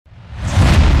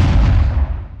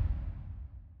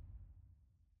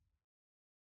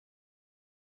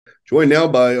Joined now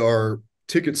by our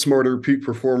TicketSmarter Peak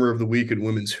Performer of the Week in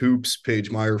Women's Hoops,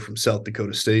 Paige Meyer from South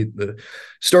Dakota State, the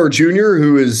star junior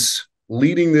who is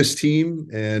leading this team,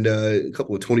 and a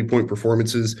couple of 20-point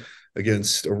performances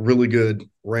against a really good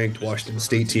ranked Washington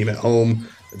State team at home.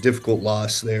 A difficult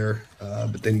loss there,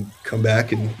 but then you come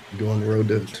back and go on the road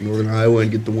to Northern Iowa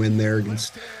and get the win there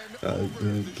against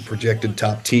the projected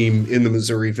top team in the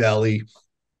Missouri Valley.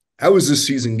 How has this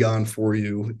season gone for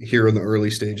you here in the early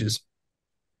stages?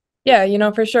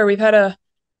 Yeah, for sure. We've had a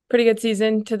pretty good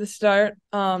season to the start.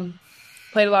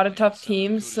 Played a lot of tough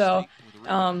teams, so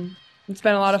it's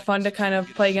been a lot of fun to kind of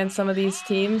play against some of these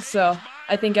teams. So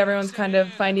I think everyone's kind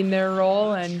of finding their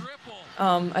role, and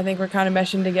I think we're kind of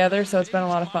meshing together. So it's been a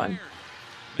lot of fun.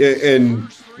 And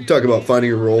you talk about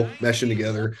finding a role, meshing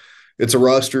together. It's a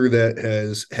roster that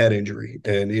has had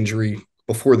injury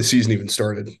before the season even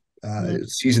started, Mhm.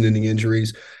 season-ending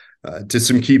injuries to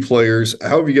some key players.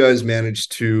 How have you guys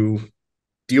managed to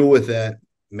deal with that,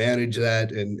 manage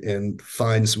that, and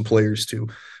find some players to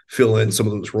fill in some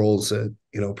of those roles that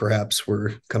perhaps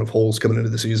were kind of holes coming into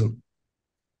the season?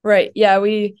 Right. Yeah,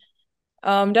 we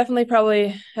definitely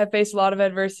probably have faced a lot of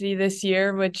adversity this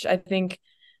year, which I think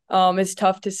is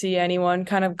tough to see anyone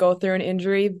kind of go through an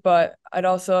injury. But it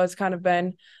also has kind of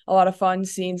been a lot of fun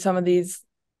seeing some of these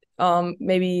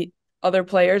maybe other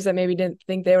players that maybe didn't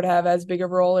think they would have as big a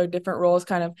role or different roles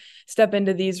kind of step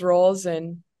into these roles.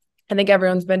 And I think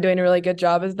everyone's been doing a really good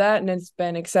job as that, and it's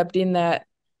been accepting that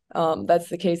that's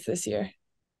the case this year.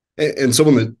 And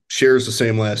someone that shares the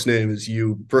same last name as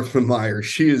you, Brooklyn Meyer,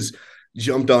 she has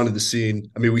jumped onto the scene.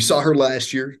 I mean, we saw her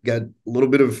last year, got a little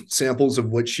bit of samples of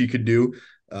what she could do,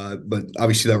 but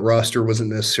obviously that roster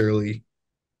wasn't necessarily,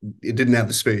 it didn't have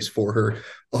the space for her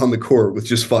on the court with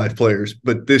just five players.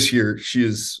 But this year, she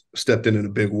has stepped in a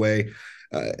big way.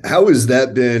 How has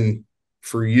that been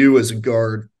for you as a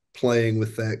guard playing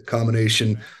with that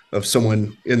combination of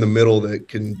someone in the middle that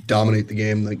can dominate the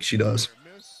game like she does?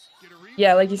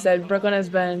 Yeah, like you said, Brooklyn has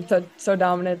been so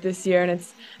dominant this year, and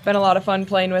it's been a lot of fun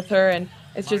playing with her, and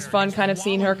it's just fun kind of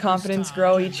seeing her confidence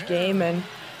grow each game. And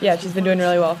yeah, she's been doing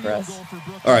really well for us.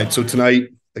 All right, so tonight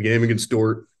a game against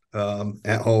Dort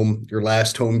at home, your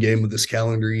last home game of this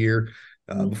calendar year.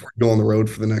 Mhm. Before you go on the road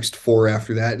for the next four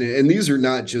after that, and these are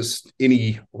not just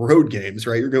any road games,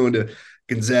 right? You're going to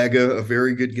Gonzaga, a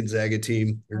very good Gonzaga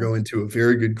team. You're going to a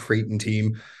very good Creighton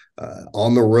team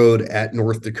on the road at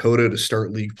North Dakota to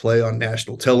start league play on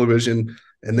national television,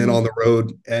 and then on Mhm. the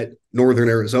road at Northern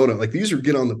Arizona. Like these are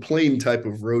get on the plane type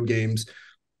of road games.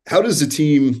 How does the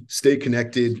team stay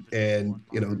connected and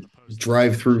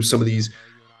drive through some of these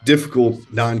difficult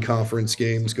non-conference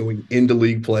games going into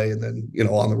league play and then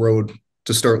on the road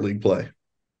to start league play?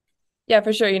 Yeah,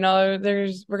 for sure.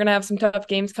 We're gonna have some tough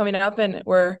games coming up, and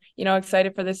we're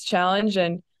excited for this challenge.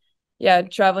 And yeah,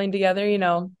 traveling together,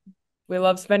 we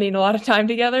love spending a lot of time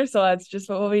together, so that's just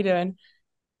what we'll be doing.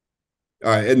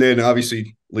 All right, and then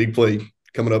obviously league play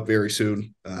coming up very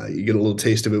soon. You get a little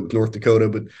taste of it with North Dakota,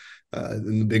 but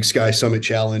then the Big Sky Summit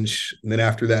Challenge, and then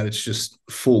after that, it's just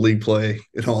full league play,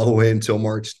 all the way until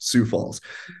March, Sioux Falls.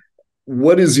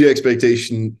 What is the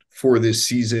expectation for this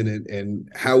season, and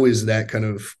how is that kind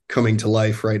of coming to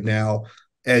life right now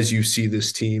as you see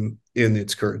this team in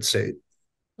its current state?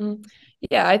 Mm.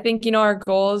 Yeah, I think, our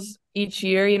goals each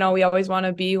year, we always want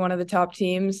to be one of the top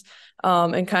teams,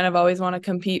 and kind of always want to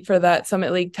compete for that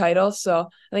Summit League title. So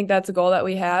I think that's a goal that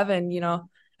we have. And,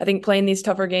 I think playing these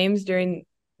tougher games during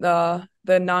the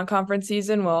non-conference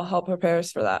season will help prepare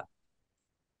us for that.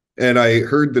 And I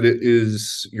heard that it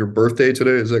is your birthday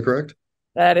today. Is that correct?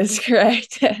 That is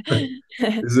correct.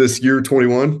 Is this year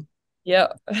 21?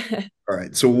 Yep. All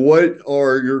right. So what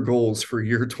are your goals for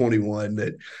year 21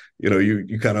 that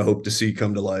you kind of hope to see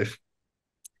come to life?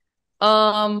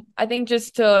 I think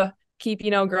just to keep,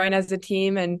 growing as a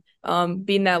team and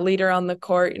being that leader on the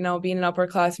court, being an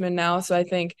upperclassman now. So I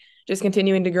think just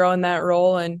continuing to grow in that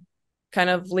role and kind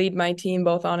of lead my team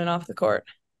both on and off the court.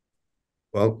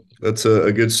 Well, that's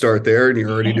a good start there, and you're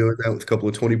already doing that with a couple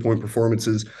of 20-point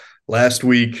performances last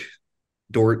week.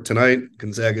 Dort tonight,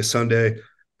 Gonzaga Sunday.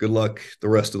 Good luck the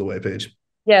rest of the way, Paige.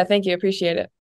 Yeah, thank you. Appreciate it.